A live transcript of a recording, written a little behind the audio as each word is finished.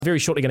Very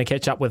shortly going to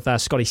catch up with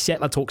Scotty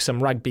Sattler, talk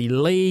some rugby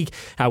league.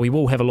 We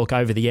will have a look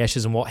over the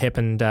Ashes and what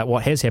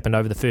has happened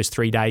over the first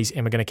 3 days,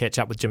 and we're going to catch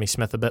up with Jimmy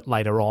Smith a bit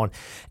later on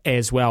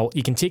as well.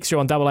 You can text through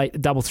on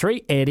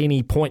 8833 at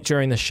any point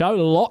during the show.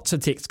 Lots of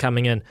texts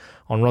coming in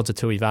on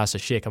Rodsatui Vasa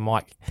Shek. I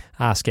might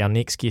ask our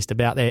next guest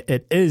about that.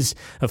 It is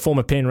a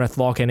former Penrith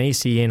lock and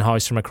ECN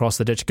host from across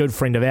the ditch, good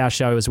friend of our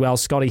show as well,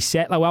 Scotty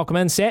Sattler. Welcome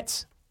in,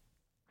 Sats.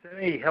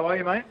 Hey, how are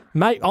you, mate?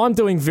 Mate, I'm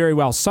doing very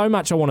well. So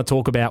much I want to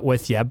talk about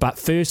with you, but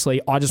firstly,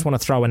 I just want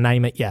to throw a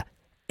name at you.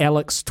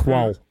 Alex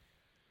Twal.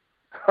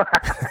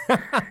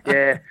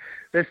 Yeah,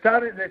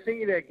 they're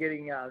thinking about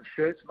getting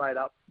shirts made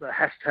up, the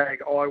hashtag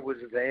I was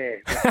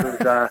there.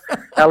 Because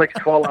Alex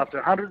Twal, after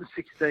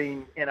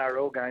 116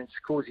 NRL games,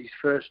 scores his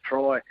first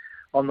try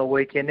on the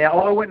weekend. Now,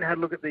 I went and had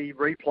a look at the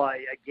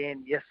replay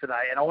again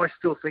yesterday, and I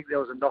still think there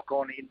was a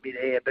knock-on in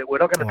mid-air, but we're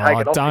not going to take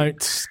it off.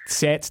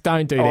 Sats,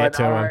 don't do that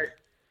to him.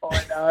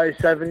 I know.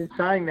 So, but in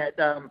saying that,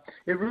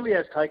 it really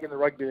has taken the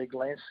rugby league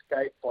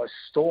landscape by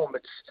storm.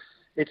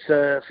 It's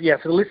for the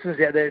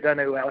listeners out there who don't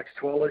know who Alex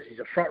Twal is, he's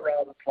a front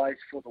rower that plays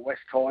for the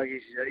West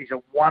Tigers. He's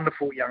a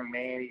wonderful young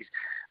man. He's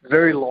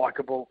very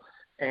likeable,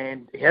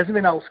 and he hasn't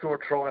been able to score a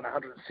try in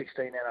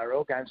 116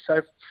 NRL games.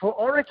 So, for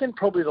I reckon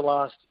probably the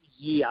last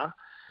year,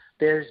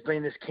 there's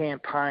been this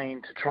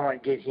campaign to try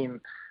and get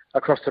him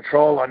across the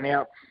try line.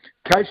 Now,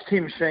 Coach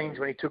Tim Sheens,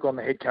 when he took on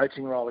the head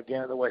coaching role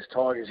again at the West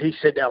Tigers, he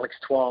said to Alex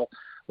Twal,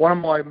 one of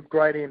my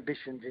great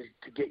ambitions is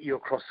to get you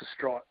across the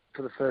stripe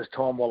for the first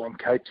time while I'm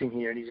coaching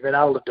here, and he's been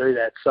able to do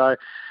that. So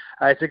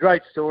it's a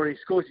great story.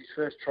 He scores his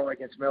first try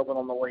against Melbourne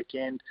on the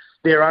weekend.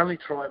 Their only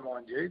try,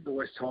 mind you, the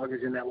West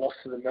Tigers, in that loss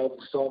to the Melbourne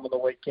Storm on the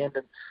weekend.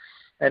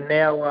 And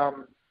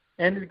now,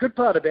 and the good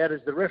part about it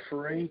is the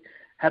referee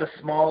had a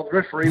smile. The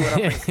referee went up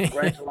and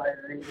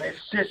congratulated him.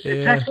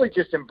 It's actually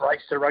just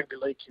embraced the rugby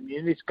league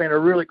community. It's been a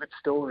really good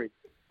story.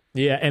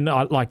 Yeah, and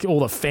like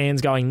all the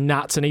fans going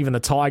nuts, and even the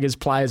Tigers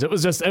players. It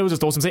was just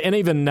awesome. And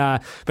even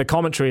the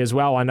commentary as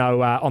well. I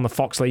know on the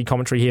Fox League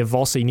commentary here,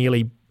 Vossi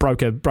nearly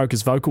broke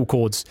his vocal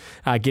cords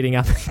getting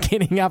up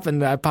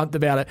and pumped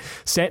about it.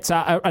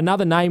 Sats,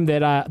 another name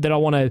that I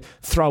want to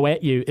throw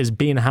at you is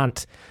Ben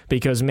Hunt,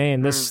 because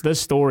man, this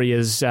story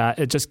is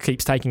it just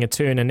keeps taking a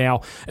turn. And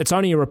now it's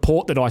only a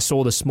report that I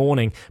saw this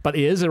morning, but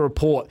there is a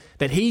report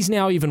that he's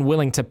now even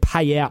willing to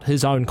pay out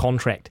his own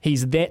contract.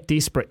 He's that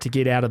desperate to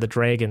get out of the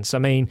Dragons. I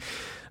mean,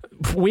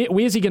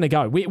 where's he going to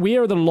go?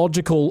 Where are the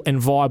logical and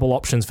viable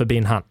options for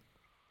Ben Hunt?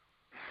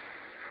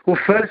 Well,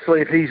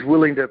 firstly, if he's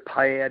willing to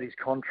pay out his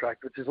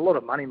contract, which is a lot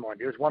of money, mind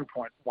you, it's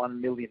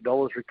 $1.1 million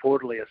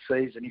reportedly a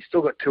season. He's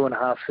still got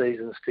 2.5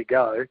 seasons to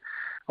go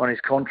on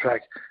his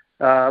contract.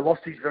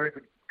 Lost his very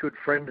good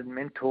friend and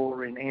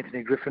mentor in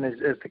Anthony Griffin as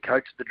the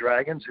coach of the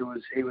Dragons,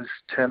 he was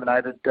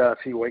terminated a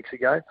few weeks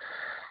ago.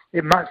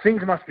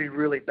 Things must be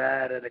really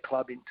bad at a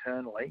club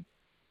internally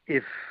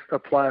if a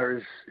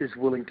player is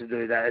willing to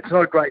do that. It's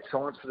not a great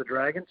sign for the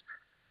Dragons,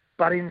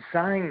 but in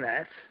saying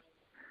that,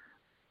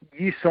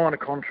 you sign a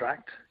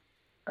contract,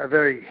 a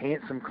very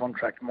handsome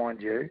contract,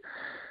 mind you,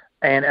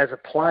 and as a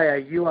player,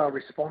 you are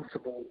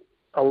responsible,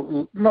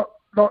 not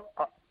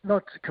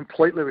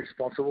completely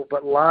responsible,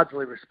 but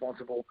largely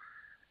responsible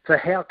for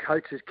how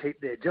coaches keep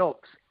their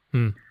jobs.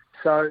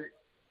 So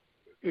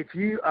if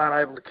you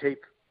aren't able to keep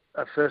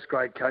a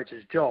first-grade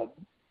coach's job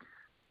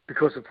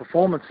because of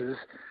performances,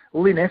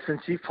 well, in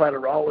essence, you've played a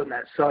role in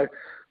that. So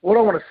what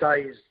I want to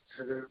say is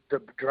to the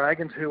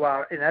Dragons, who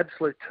are in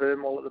absolute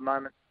turmoil at the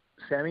moment,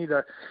 Sammy,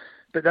 but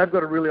they've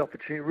got a real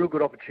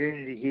good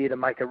opportunity here to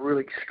make a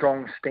really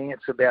strong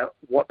stance about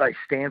what they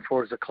stand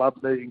for as a club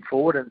moving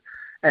forward,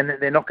 and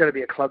they're not going to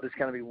be a club that's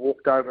going to be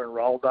walked over and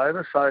rolled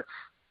over. So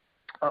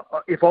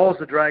if I was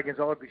the Dragons,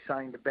 I would be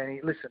saying to Benny,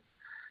 listen,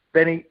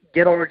 Benny,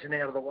 get Origin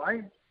out of the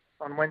way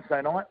on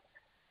Wednesday night,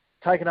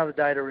 take another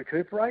day to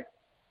recuperate.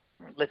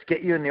 Let's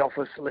get you in the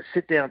office. Let's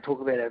sit down and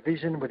talk about our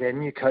vision with our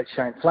new coach,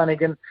 Shane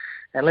Flanagan,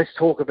 and let's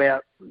talk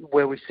about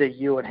where we see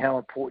you and how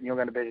important you're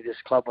going to be to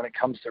this club when it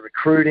comes to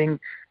recruiting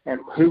and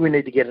who we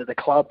need to get at the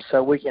club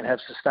so we can have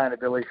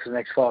sustainability for the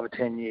next 5 or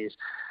 10 years.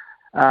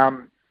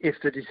 If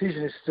the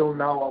decision is still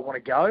no, I want to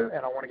go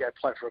and I want to go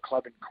play for a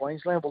club in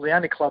Queensland, well, the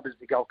only club is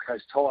the Gold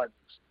Coast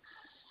Titans.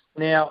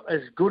 Now,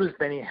 as good as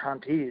Benny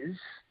Hunt is,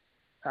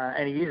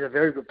 and he is a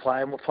very good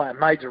player and will play a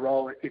major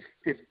role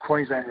if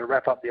Queensland will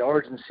wrap up the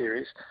Origin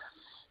series,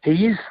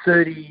 he is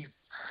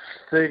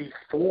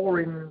 34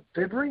 in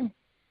February.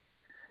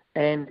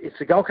 And if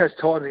the Gold Coast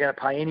Titans are going to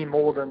pay any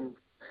more than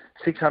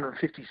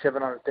 $650,000,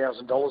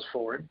 $700,000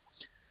 for him,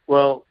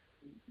 well,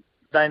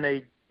 they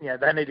need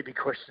to be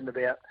questioned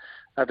about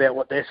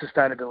what their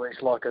sustainability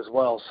is like as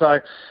well.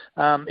 So,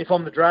 if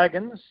I'm the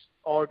Dragons,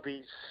 I would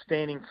be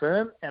standing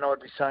firm and I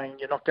would be saying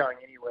you're not going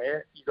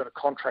anywhere. You've got a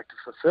contract to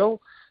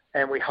fulfil,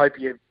 and we hope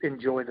you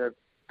enjoy the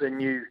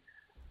new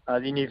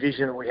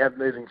vision that we have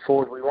moving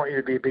forward. We want you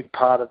to be a big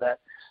part of that.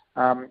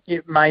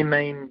 It may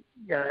mean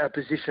a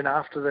position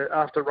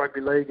after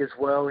rugby league as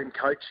well in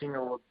coaching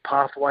or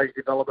pathways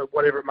development,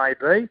 whatever it may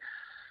be.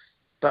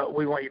 But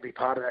we want you to be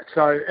part of that.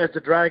 So as the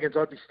Dragons,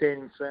 I'd be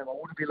standing firm. I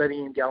wouldn't be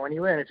letting him go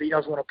anywhere. And if he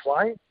does want to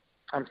play,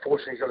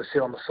 unfortunately, he's got to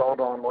sit on the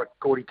sideline like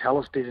Gordy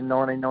Tallis did in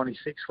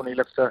 1996 when he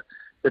left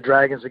the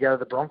Dragons to go to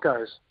the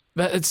Broncos.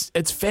 But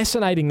it's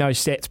fascinating,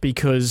 those stats,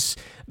 because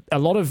a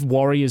lot of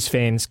Warriors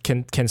fans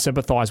can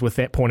sympathise with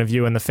that point of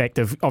view, and the fact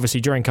of,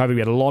 obviously, during COVID, we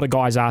had a lot of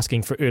guys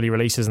asking for early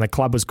releases and the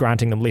club was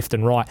granting them left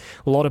and right.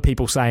 A lot of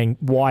people saying,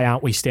 why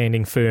aren't we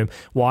standing firm?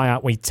 Why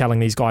aren't we telling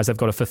these guys they've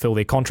got to fulfil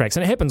their contracts?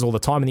 And it happens all the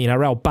time in the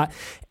NRL. But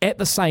at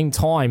the same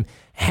time,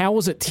 how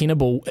is it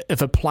tenable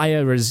if a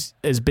player is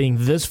being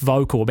this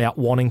vocal about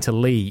wanting to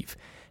leave?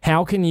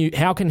 How can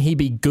he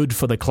be good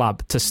for the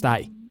club to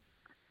stay?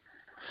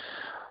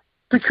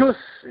 Because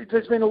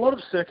there's been a lot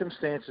of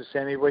circumstances,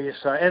 Sammy, where you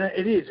say, and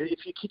it is,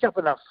 if you kick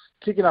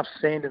enough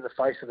sand in the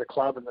face of the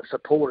club and the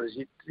supporters,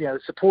 the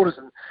supporters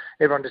and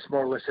everyone just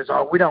more or less says,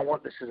 oh, we don't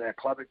want this as our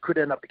club. It could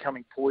end up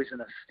becoming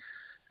poisonous.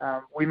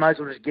 We may as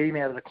well just get him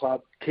out of the club,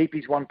 keep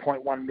his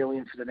 $1.1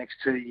 million for the next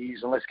 2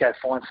 years, and let's go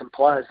find some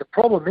players. The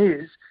problem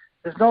is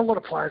there's not a lot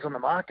of players on the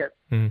market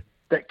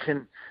that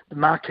can, the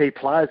marquee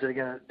players that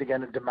are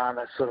going to demand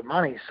that sort of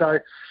money. So,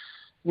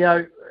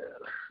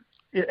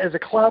 as a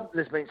club,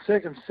 there's been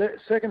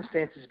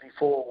circumstances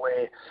before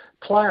where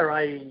player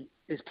A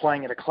is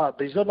playing at a club,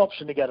 but he's got an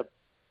option to go to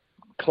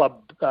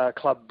club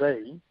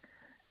B.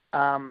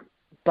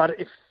 But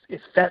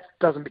if that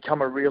doesn't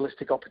become a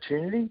realistic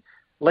opportunity,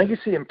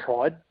 legacy and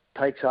pride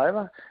takes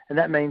over, and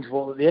that means,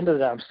 well, at the end of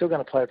the day, I'm still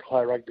going to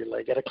play rugby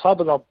league at a club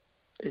that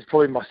is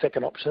probably my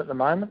second option at the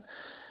moment.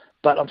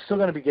 But I'm still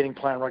going to be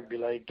playing rugby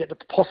league, get to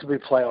possibly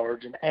play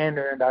Origin, and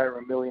earn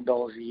over $1 million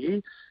a year.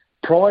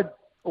 Pride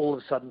all of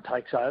a sudden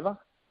takes over,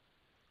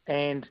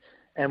 and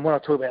when I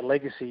talk about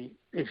legacy,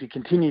 if you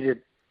continue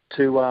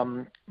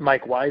to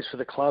make waves for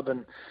the club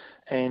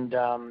and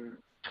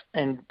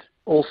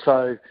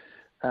also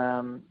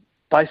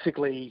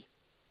basically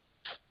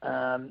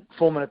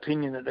form an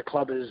opinion that the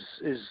club is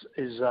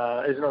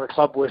not a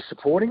club worth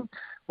supporting,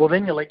 well,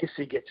 then your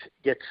legacy gets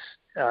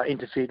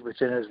interfered with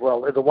it as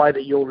well. The way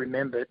that you're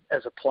remembered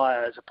as a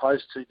player, as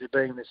opposed to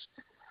being this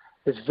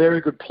very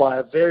good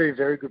player, very,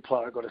 very good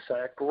player, I've got to say,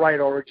 a great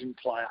Origin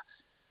player.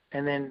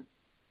 And then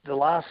the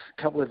last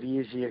couple of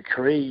years of your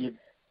career,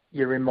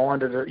 you're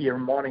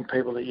reminding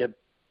people that you're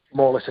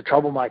more or less a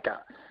troublemaker.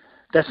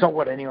 That's not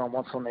what anyone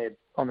wants on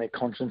their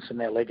conscience and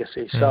their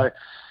legacy. So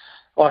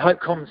I hope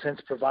common sense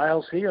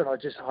prevails here, and I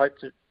just hope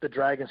that the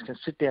Dragons can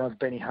sit down with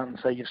Benny Hunt and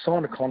say, you've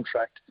signed a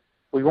contract,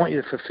 we want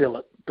you to fulfil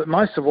it. But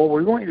most of all,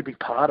 we want you to be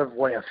part of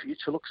what our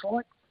future looks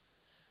like.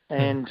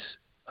 And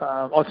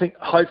I think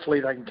hopefully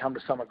they can come to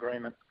some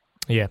agreement.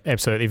 Yeah,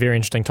 absolutely. Very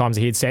interesting times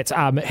ahead, Sats.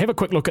 Have a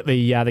quick look at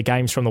the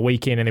games from the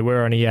weekend, and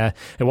there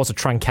was a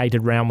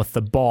truncated round with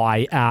the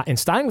bye. And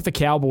starting with the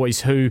Cowboys,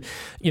 who,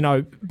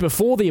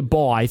 before their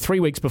bye, 3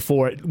 weeks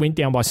before, it went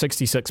down by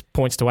 66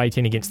 points to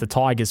 18 against the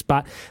Tigers,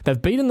 but they've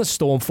beaten the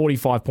Storm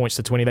 45 points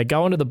to 20. They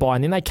go into the bye,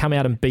 and then they come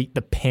out and beat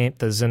the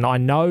Panthers. And I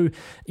know,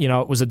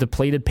 it was a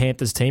depleted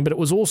Panthers team, but it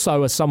was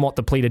also a somewhat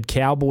depleted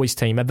Cowboys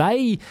team. Are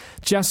they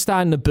just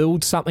starting to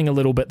build something a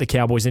little bit, the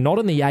Cowboys? They're not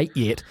in the 8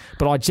 yet,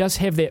 but I just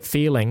have that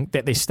feeling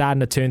that they're starting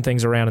to turn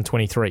things around in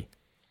 23.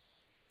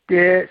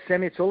 Yeah,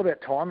 Sammy, it's all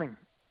about timing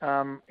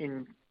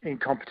in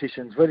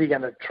competitions. Whether you're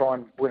going to try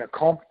and win a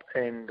comp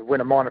and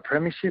win a minor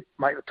premiership,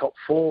 make the top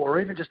 4,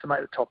 or even just to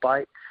make the top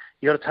 8,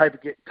 you've got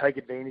to take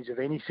advantage of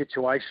any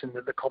situation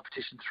that the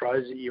competition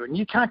throws at you. And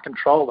you can't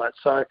control that,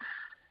 so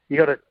you've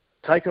got to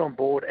take it on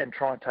board and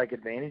try and take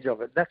advantage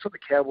of it. That's what the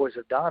Cowboys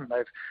have done.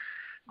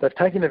 They've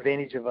taken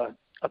advantage of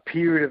a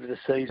period of the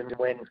season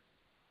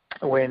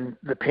when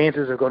the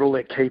Panthers have got all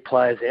their key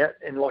players out,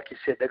 and like you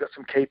said, they've got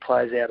some key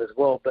players out as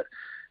well, but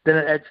then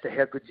it adds to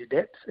how good your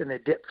depth, and their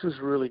depth was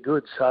really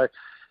good. So,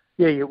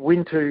 yeah, you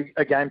win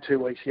a game 2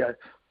 weeks ago,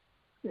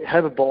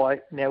 have a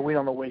bye, now win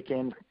on the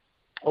weekend,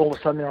 all of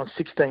a sudden they're on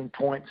 16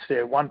 points,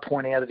 they're 1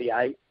 point out of the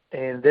 8,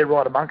 and they're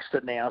right amongst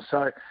it now.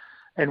 So,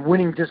 and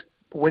winning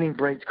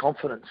breeds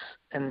confidence,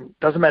 and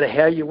doesn't matter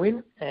how you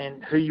win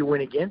and who you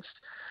win against.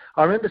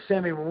 I remember,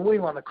 Sammy, when we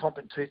won the comp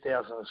in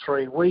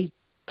 2003, we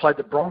played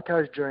the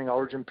Broncos during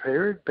Origin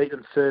period, beat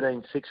them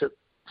 13-6 at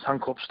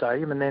Suncorp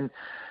Stadium, and then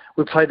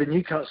we played the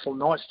Newcastle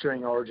Knights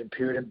during Origin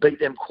period and beat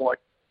them quite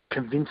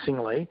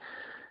convincingly,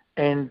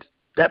 and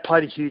that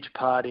played a huge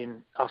part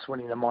in us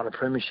winning the minor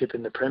premiership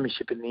and the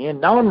premiership in the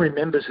end. No one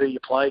remembers who you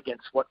play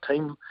against, what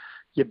team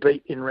you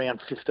beat in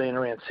round 15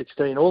 or round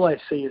 16. All they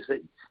see is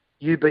that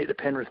you beat the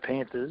Penrith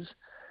Panthers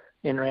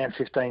in round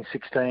 15,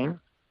 16,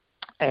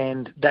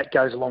 and that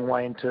goes a long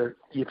way into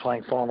you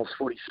playing finals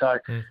footy. So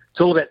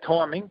it's all about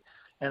timing.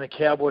 And the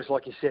Cowboys,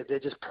 like you said, they're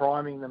just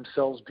priming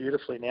themselves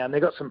beautifully now. And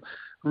they've got some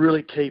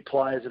really key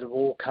players that have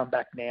all come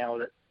back now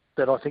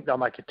that I think they'll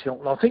make a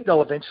tilt. And I think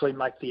they'll eventually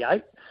make the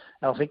 8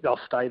 And I think they'll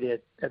stay there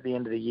at the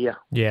end of the year.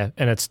 Yeah,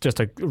 and it's just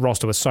a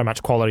roster with so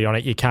much quality on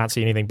it. You can't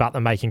see anything but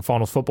them making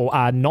finals football.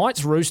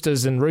 Knights,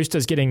 Roosters, and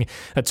Roosters getting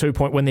a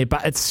 2-point win there,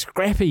 but it's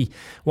scrappy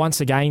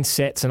once again,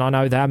 Sets, and I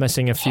know they're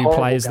missing a few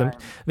players.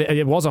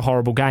 It was a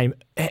horrible game.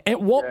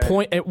 At what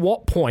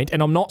point,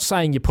 and I'm not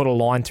saying you put a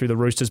line through the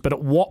Roosters, but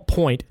at what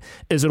point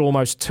is it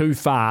almost too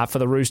far for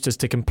the Roosters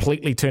to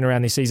completely turn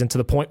around this season to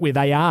the point where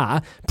they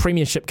are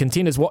premiership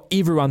contenders, what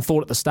everyone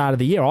thought at the start of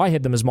the year? I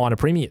had them as minor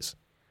premiers.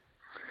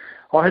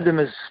 I had them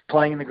as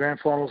playing in the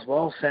grand final as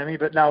well, Sammy.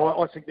 But no,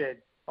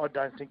 I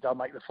don't think they'll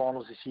make the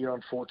finals this year.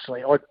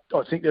 Unfortunately, I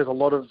think there's a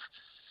lot of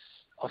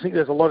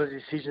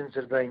decisions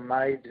that are being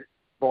made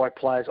by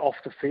players off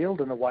the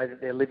field, and the way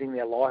that they're living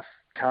their life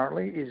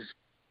currently is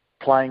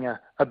playing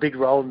a big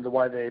role in the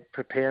way they're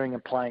preparing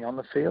and playing on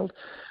the field.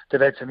 They've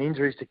had some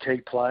injuries to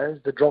key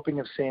players. The dropping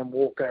of Sam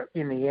Walker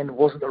in the end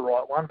wasn't the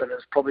right one, but it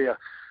was probably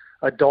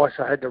a dice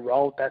I had to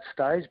roll at that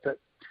stage.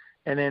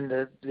 And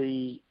then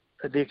the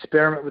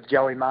experiment with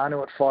Joey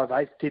Manu at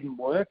 5'8" didn't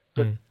work,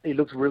 but he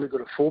looks really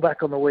good at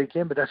fullback on the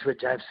weekend, but that's where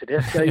James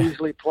Tedesco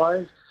usually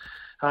plays.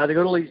 They've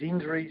got all these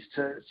injuries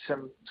to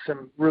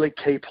some really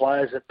key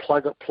players that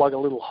plug a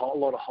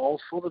lot of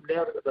holes for them.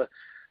 Now they've got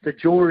the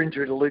jaw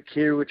injury to Luke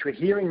Keary, which we're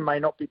hearing may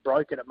not be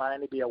broken. It may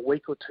only be a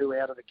week or two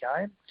out of the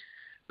game.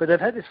 But they've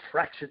had this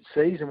fractured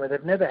season where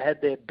they've never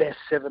had their best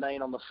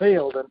 17 on the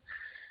field.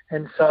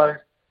 And so,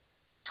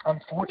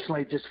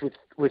 unfortunately, just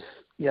with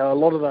a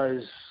lot of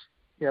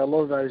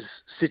those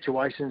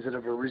situations that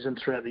have arisen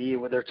throughout the year,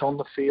 whether it's on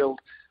the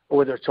field or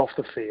whether it's off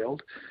the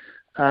field,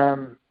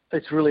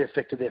 it's really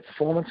affected their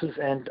performances.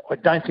 And I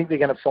don't think they're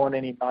going to find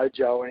any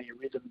mojo or any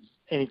rhythm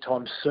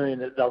anytime soon.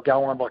 That they'll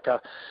go on like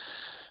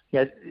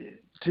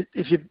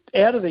if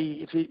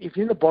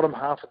you're in the bottom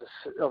half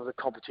of the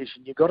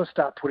competition, you've got to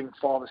start putting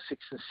 5 or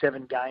 6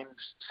 and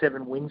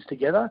 7 wins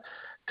together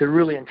to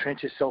really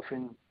entrench yourself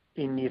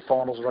in your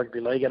finals rugby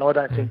league. And I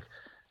don't think,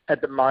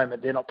 at the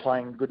moment, they're not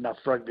playing good enough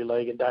rugby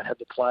league and don't have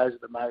the players at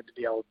the moment to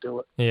be able to do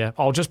it. Yeah,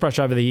 I'll just brush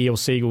over the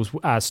Eels, Seagulls,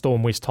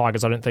 Storm, West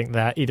Tigers. I don't think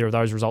that either of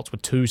those results were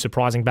too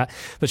surprising. But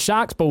the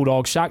Sharks,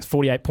 Bulldogs, Sharks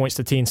 48 points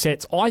to 10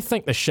 sets. I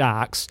think the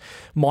Sharks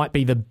might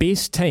be the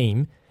best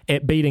team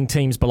at beating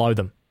teams below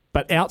them.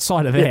 But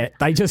outside of that,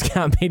 they just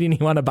can't beat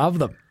anyone above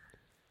them.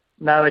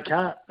 No, they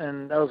can't.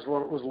 And that was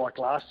what it was like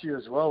last year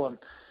as well.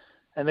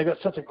 And they've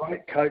got such a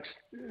great coach,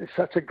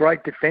 such a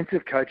great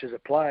defensive coach as a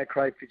player,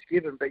 Craig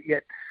Fitzgibbon, but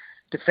yet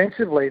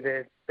defensively,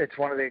 it's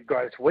one of their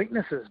greatest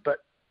weaknesses. But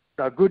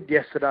they're good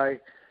yesterday.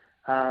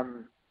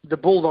 The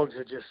Bulldogs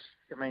are just,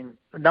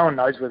 no one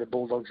knows where the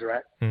Bulldogs are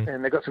at.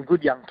 And they've got some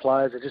good young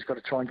players. They've just got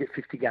to try and get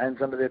 50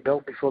 games under their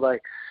belt before they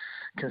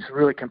can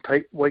really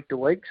compete week to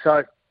week.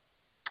 So,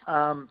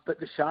 but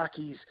the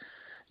Sharkies,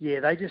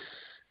 they just,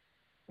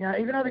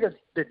 even though they got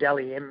the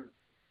Dally M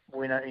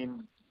winner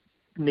in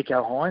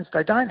Nico Hines,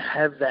 they don't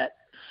have that.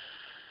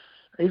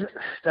 They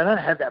don't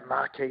have that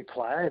marquee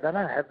player. They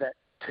don't have that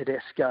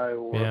Tedesco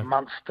or a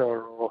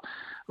Munster or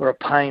a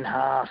Payne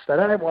Haas. They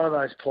don't have one of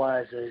those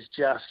players that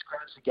just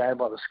grabs the game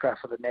by the scruff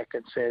of the neck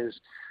and says,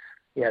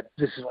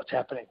 this is what's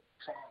happening.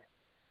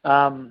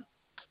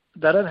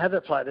 They don't have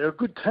that player. They're a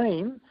good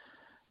team,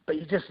 but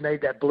you just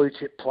need that blue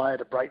chip player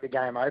to break the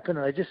game open,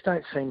 and they just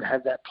don't seem to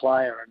have that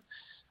player.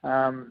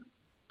 And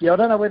I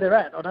don't know where they're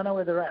at. I don't know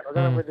whether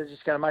they're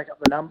just going to make up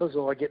the numbers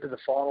or they get to the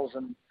finals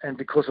and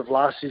because of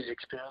last year's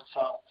experience,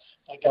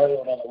 they go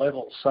to another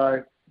level.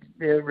 So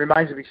it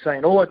remains to be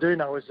seen. All I do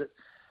know is that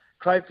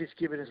Craig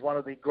Fitzgibbon is one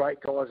of the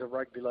great guys of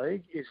rugby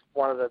league, is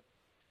one of the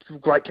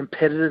great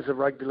competitors of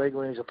rugby league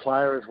when he's a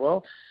player as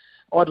well.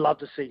 I'd love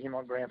to see him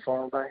on grand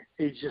final day.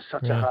 He's just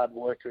such a hard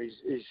worker.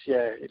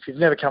 If you've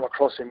never come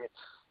across him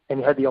and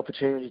you had the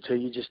opportunity to,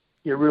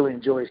 you really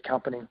enjoy his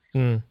company.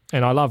 And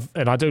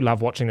I do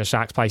love watching the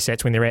Sharks play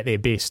sets when they're at their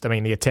best.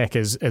 The attack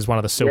is one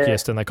of the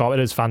silkiest in the comp. It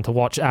is fun to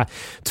watch.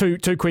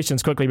 Two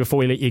questions quickly before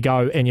we let you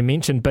go. And you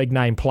mentioned big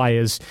name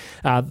players.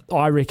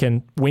 I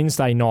reckon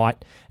Wednesday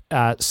night,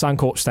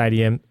 Suncorp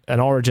Stadium, an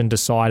Origin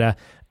decider.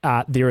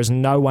 There is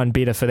no one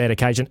better for that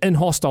occasion in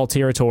hostile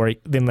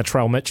territory than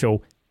Latrell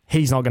Mitchell.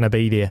 He's not going to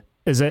be there.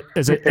 Is it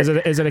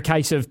a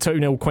case of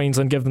 2-0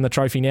 Queensland give them the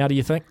trophy now, do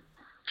you think?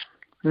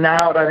 No,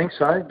 I don't think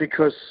so,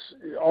 because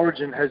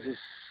Origin has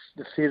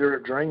the theatre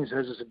of dreams,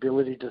 has this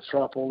ability to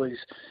throw up all these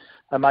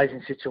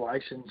amazing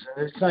situations.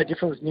 And it's no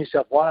different with New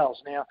South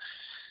Wales. Now,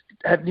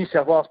 have New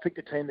South Wales picked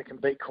a team that can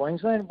beat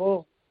Queensland?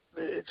 Well,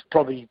 it's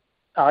probably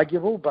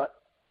arguable, but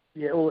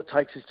all it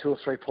takes is 2 or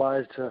 3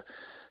 players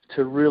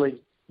to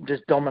really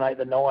just dominate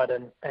the night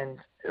and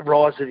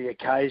rise to the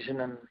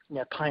occasion. And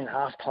Payne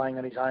Haas playing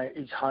on his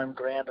home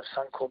ground of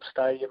Suncorp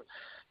Stadium.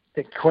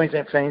 The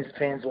Queensland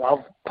fans love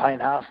Payne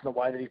Haas and the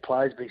way that he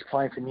plays, but he's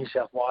playing for New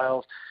South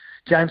Wales.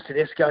 James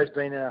Tedesco's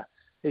been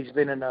he's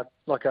been in a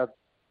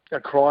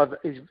cry.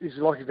 He's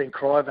like he's been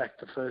Cryovac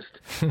the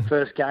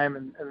first game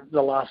and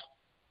the last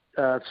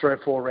 3 or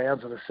 4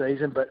 rounds of the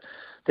season. But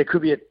it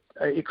could be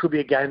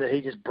a game that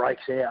he just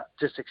breaks out,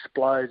 just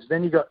explodes.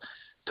 Then you got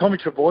Tommy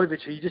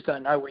Trbojevic, who you just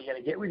don't know what you're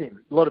going to get with him.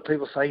 A lot of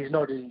people say he's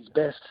not at his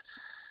best.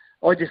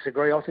 I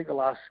disagree. I think the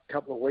last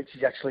couple of weeks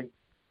he's actually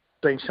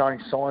been showing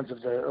signs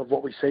of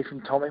what we see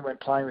from Tommy when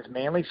playing with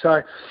Manly.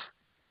 So,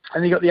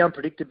 and you got the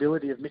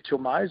unpredictability of Mitchell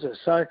Moses.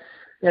 So,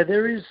 yeah,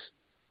 there is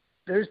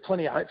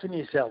plenty of hope for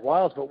New South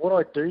Wales. But what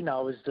I do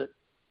know is that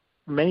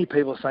many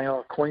people are saying,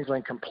 "Oh,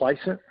 Queensland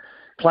complacent,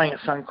 playing at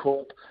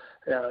Suncorp.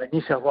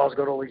 New South Wales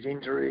got all these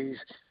injuries."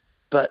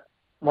 But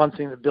one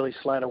thing that Billy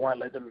Slater won't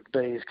let them be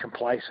is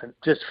complacent.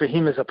 Just for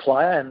him as a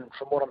player, and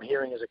from what I'm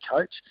hearing as a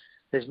coach,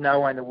 there's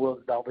no way in the world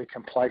that they'll be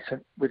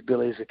complacent with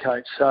Billy as a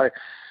coach. So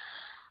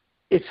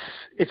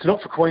it's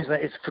not for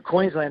Queensland. It's for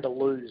Queensland to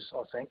lose,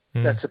 I think.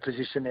 That's the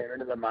position they're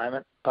in at the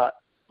moment. But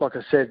like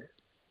I said,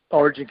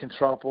 Origin can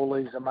throw up all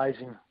these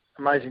amazing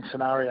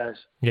scenarios.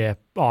 Yeah,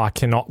 I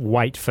cannot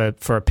wait for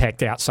a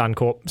packed out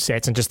Suncorp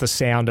sets, and just the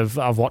sound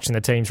of watching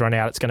the teams run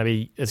out. It's going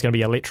to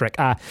be electric.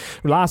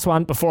 Last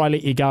one before I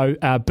let you go.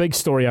 Big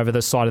story over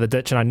this side of the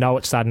ditch, and I know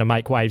it's starting to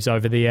make waves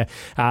over there.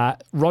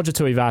 Roger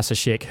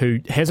Tuivasa-Sheck, who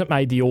hasn't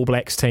made the All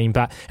Blacks team,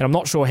 and I'm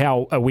not sure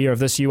how aware of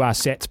this you are,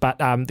 Sats, but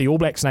the All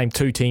Blacks named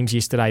two teams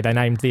yesterday. They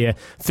named their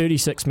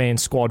 36-man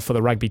squad for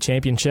the Rugby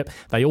Championship.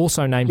 They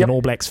also named an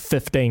All Blacks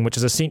 15, which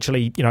is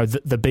essentially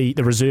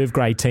the reserve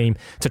grade team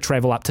to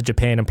travel up to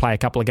Japan and play a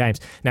couple of games.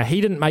 Now,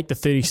 he didn't make the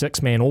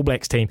 36-man All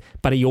Blacks team,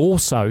 but he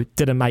also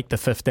didn't make the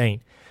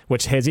 15,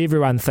 which has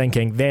everyone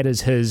thinking that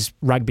is his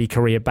rugby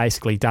career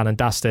basically done and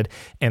dusted,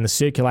 and the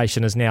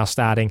circulation is now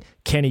starting.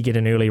 Can he get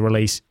an early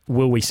release?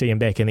 Will we see him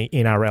back in the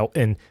NRL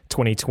in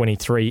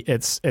 2023?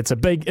 It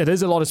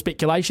is a lot of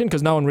speculation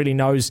because no one really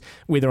knows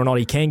whether or not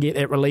he can get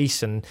that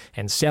release and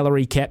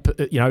salary cap,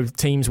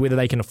 teams, whether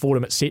they can afford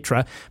him,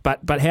 etc.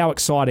 But how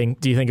exciting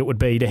do you think it would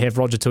be to have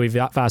Roger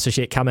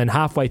Tuivasa-Sheck come in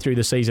halfway through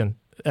the season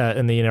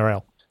in the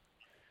NRL?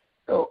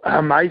 Oh,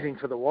 amazing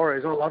for the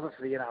Warriors. I love it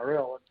for the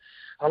NRL.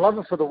 I love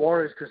it for the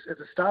Warriors because at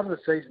the start of the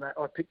season,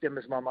 I picked them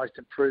as my most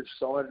improved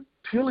side,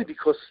 purely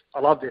because I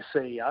love their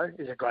CEO.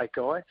 He's a great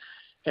guy.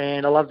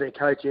 And I love their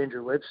coach,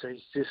 Andrew Webster.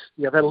 He's just,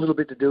 I've had a little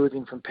bit to do with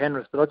him from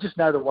Penrith, but I just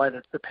know the way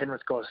that the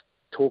Penrith guys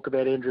talk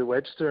about Andrew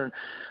Webster. And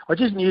I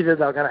just knew that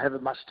they were going to have a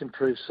much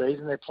improved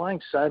season. They're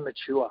playing so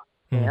mature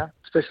now,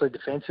 especially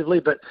defensively.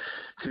 But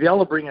to be able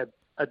to bring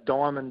a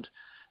diamond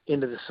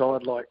into the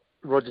side like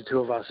Roger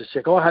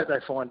Tuivasa-Sheck, I hope they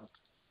find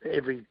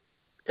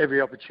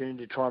every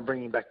opportunity to try and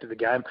bring him back to the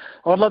game.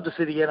 I'd love to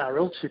see the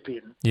NRL chip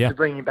in to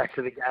bring him back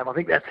to the game. I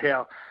think that's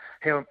how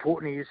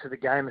important he is to the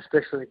game,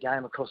 especially the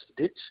game across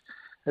the ditch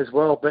as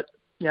well. But,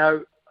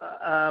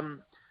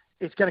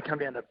 it's going to come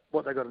down to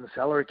what they got in the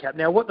salary cap.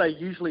 Now, what they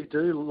usually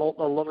do,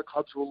 a lot of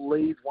clubs will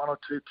leave one or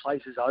two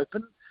places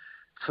open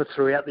for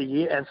throughout the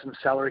year and some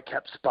salary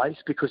cap space,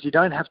 because you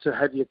don't have to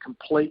have your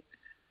complete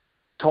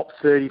top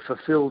 30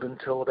 fulfilled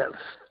until about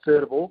the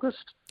 3rd of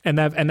August. And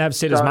they've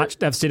said as much.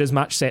 They've said as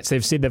much. Sets.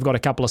 They've said they've got a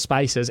couple of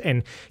spaces,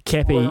 and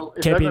Cappy. Well,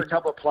 if they've got a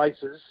couple of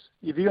places,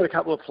 if you've got a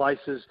couple of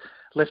places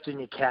left in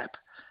your cap,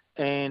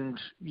 and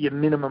your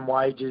minimum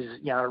wage is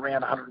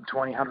around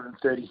 120,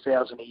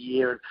 130,000 a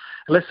year, and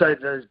let's say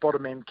those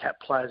bottom end cap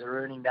players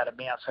are earning that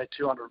amount, say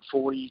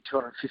 240,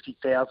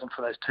 250,000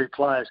 for those two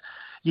players,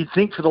 you'd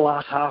think for the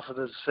last half of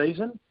the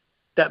season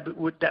that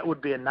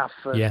would be enough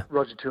for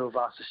Roger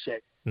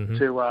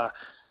Tuivasa-Sheck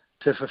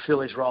to fulfil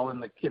his role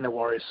in the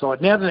Warriors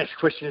side. Now the next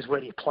question is,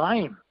 where do you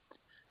play him?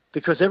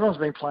 Because everyone's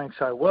been playing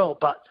so well,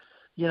 but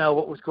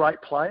what with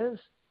great players,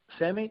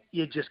 Sammy,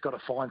 you just got to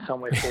find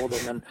somewhere for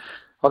them. And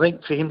I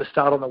think for him to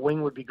start on the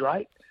wing would be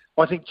great.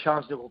 I think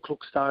Charles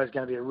Klukstad is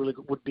going to be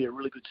would be a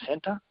really good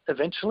centre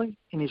eventually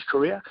in his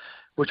career,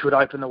 which would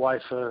open the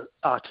way for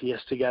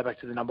RTS to go back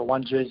to the number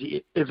 1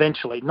 jersey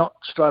eventually, not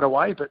straight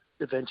away, but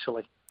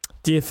eventually.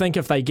 Do you think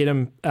if they get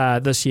him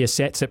this year,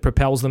 Sats, it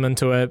propels them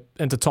into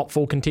top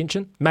 4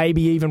 contention,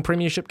 maybe even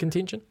premiership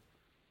contention?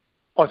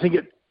 I think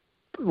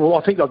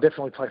they'll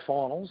definitely play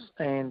finals,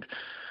 and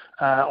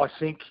I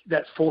think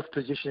that 4th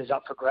position is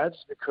up for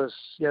grabs because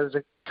there's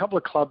a couple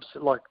of clubs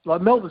like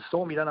Melbourne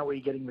Storm. You don't know where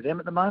you're getting with them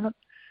at the moment.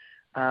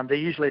 They're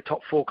usually a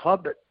top 4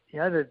 club, but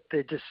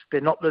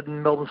they're not the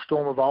Melbourne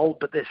Storm of old,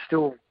 but they're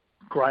still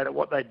great at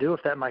what they do,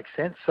 if that makes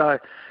sense. So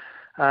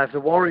if the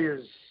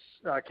Warriors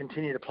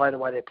continue to play the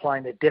way they're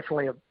playing, they're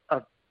definitely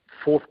a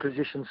 4th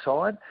position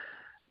side.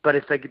 But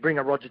if they could bring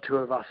a Roger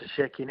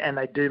Tuivasa-Sheck in and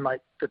they do make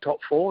the top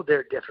 4,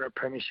 they're a definite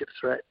premiership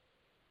threat.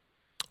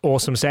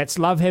 Awesome, Sats.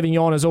 Love having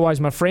you on as always,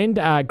 my friend.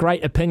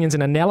 Great opinions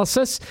and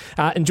analysis.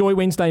 Enjoy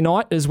Wednesday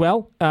night as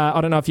well. I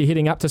don't know if you're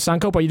heading up to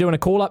Suncorp. Are you doing a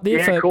call up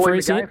there for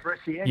calling SEN? The game for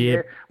SEN.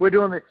 Yeah. We're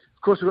doing of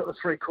course, we've got the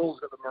 3 calls.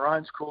 We've got the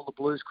Maroons call, the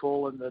Blues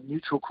call, and the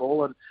neutral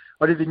call. And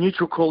I did the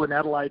neutral call in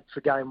Adelaide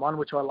for game 1,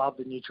 which I love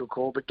the neutral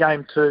call. But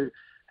game 2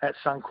 at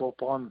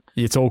Suncorp,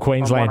 it's all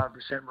Queensland.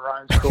 100%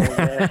 Maroons call,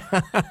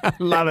 yeah.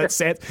 Love it,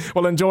 Sats.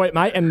 Well, enjoy it,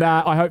 mate. And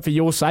I hope for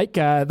your sake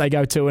they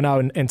go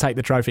 2-0 and take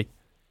the trophy.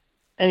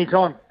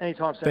 Anytime,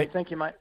 Sammy. Thank you, mate.